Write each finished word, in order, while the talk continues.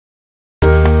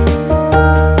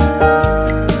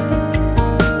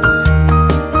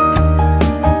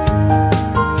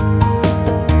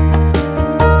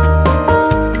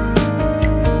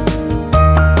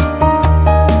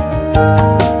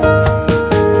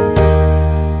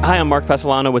Mark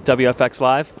Pesolano with WFX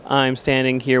Live. I'm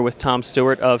standing here with Tom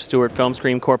Stewart of Stewart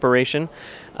Filmscreen Corporation.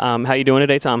 How you doing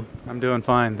today, Tom? I'm doing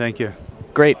fine, thank you.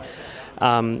 Great.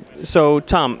 So,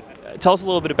 Tom, tell us a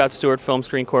little bit about Stewart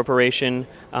Filmscreen Corporation,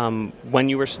 when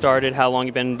you were started, how long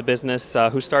you've been in the business,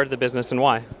 who started the business, and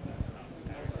why.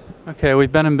 Okay,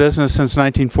 we've been in business since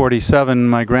 1947.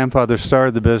 My grandfather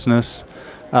started the business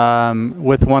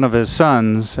with one of his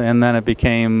sons, and then it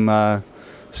became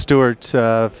Stewart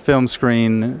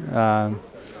Filmscreen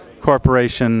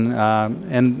Corporation.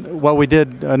 And what we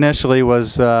did initially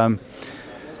was, for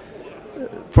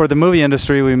the movie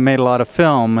industry, we made a lot of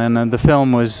film, and the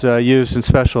film was used in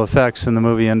special effects in the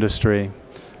movie industry.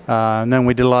 And then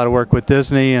we did a lot of work with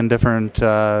Disney and different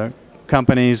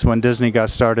companies when Disney got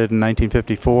started in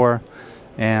 1954,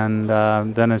 and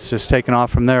then it's just taken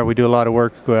off from there. We do a lot of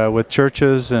work with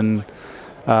churches and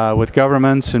with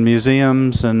governments and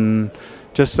museums, and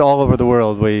just all over the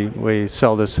world we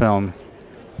sell this film.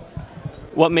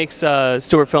 What makes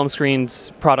Stewart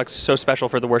Filmscreen's products so special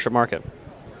for the worship market?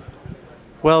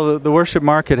 Well, the worship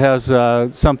market has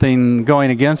something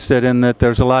going against it in that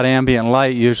there's a lot of ambient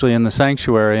light usually in the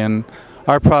sanctuary, and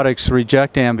our products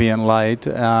reject ambient light.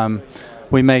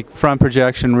 We make front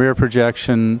projection, rear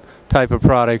projection type of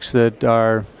products that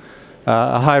are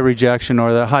a high rejection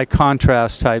or the high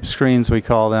contrast type screens, we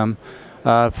call them,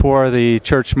 for the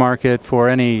church market, for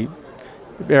any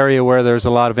area where there's a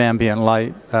lot of ambient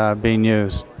light being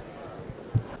used.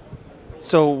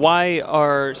 So why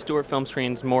are Stewart film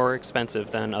screens more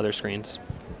expensive than other screens?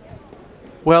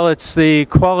 Well, it's the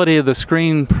quality of the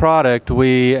screen product.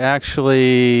 We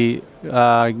actually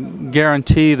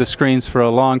guarantee the screens for a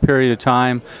long period of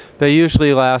time. They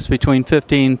usually last between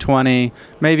 15, 20,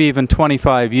 maybe even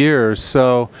 25 years.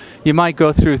 So you might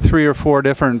go through 3 or 4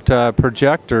 different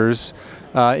projectors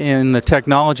in the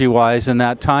technology-wise in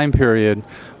that time period,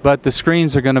 but the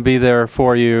screens are going to be there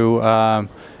for you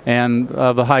and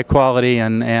of a high quality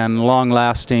and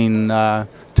long-lasting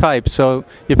type. So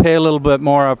you pay a little bit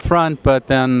more up front, but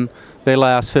then they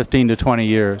last 15 to 20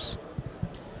 years.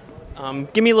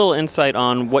 Give me a little insight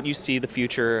on what you see the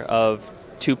future of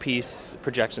two-piece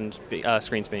projections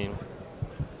screens being.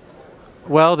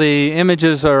 Well, the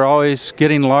images are always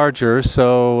getting larger,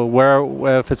 so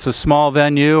if it's a small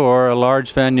venue or a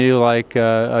large venue like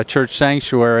a church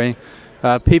sanctuary,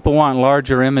 people want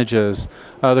larger images.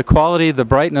 The quality, the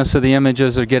brightness of the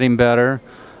images are getting better.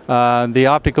 The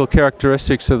optical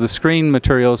characteristics of the screen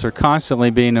materials are constantly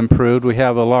being improved. We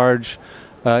have a large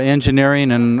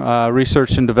engineering and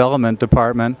research and development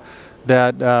department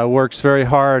that works very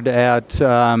hard at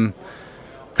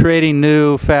creating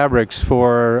new fabrics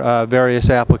for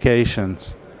various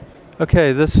applications.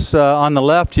 Okay, this on the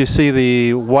left you see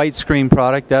the white screen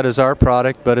product. That is our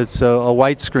product, but it's a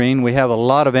white screen. We have a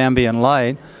lot of ambient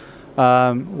light.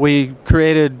 We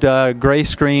created gray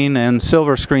screen and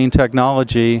silver screen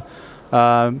technology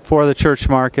for the church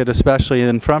market, especially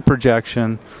in front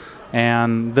projection,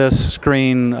 and this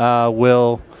screen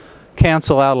will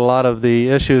cancel out a lot of the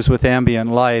issues with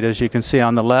ambient light. As you can see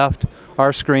on the left,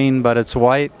 our screen, but it's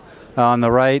white. On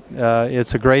the right,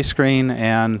 it's a gray screen,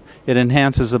 and it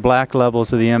enhances the black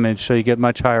levels of the image, so you get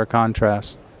much higher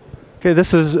contrast. Okay, this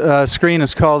screen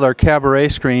is called our cabaret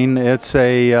screen. It's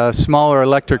a smaller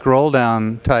electric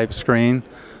roll-down type screen.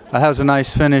 It has a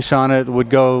nice finish on it. It would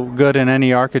go good in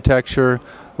any architecture.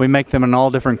 We make them in all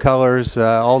different colors,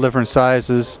 all different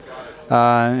sizes,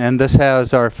 and this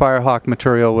has our Firehawk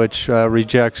material, which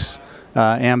rejects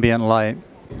ambient light.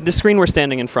 The screen we're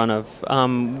standing in front of,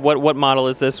 what model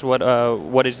is this?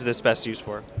 What is this best used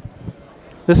for?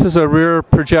 This is a rear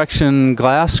projection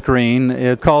glass screen.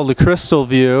 It's called the Crystal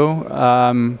View.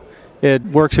 It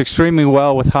works extremely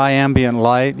well with high ambient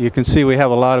light. You can see we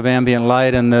have a lot of ambient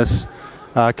light in this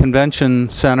convention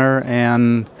center,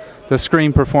 and the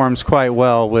screen performs quite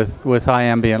well with high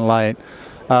ambient light.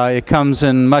 It comes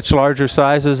in much larger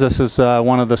sizes. This is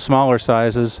one of the smaller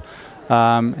sizes,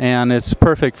 and it's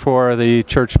perfect for the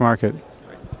church market.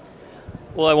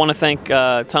 Well, I want to thank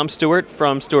Tom Stewart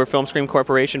from Stewart Filmscreen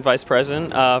Corporation, Vice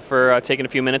President, for taking a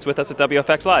few minutes with us at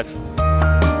WFX Live.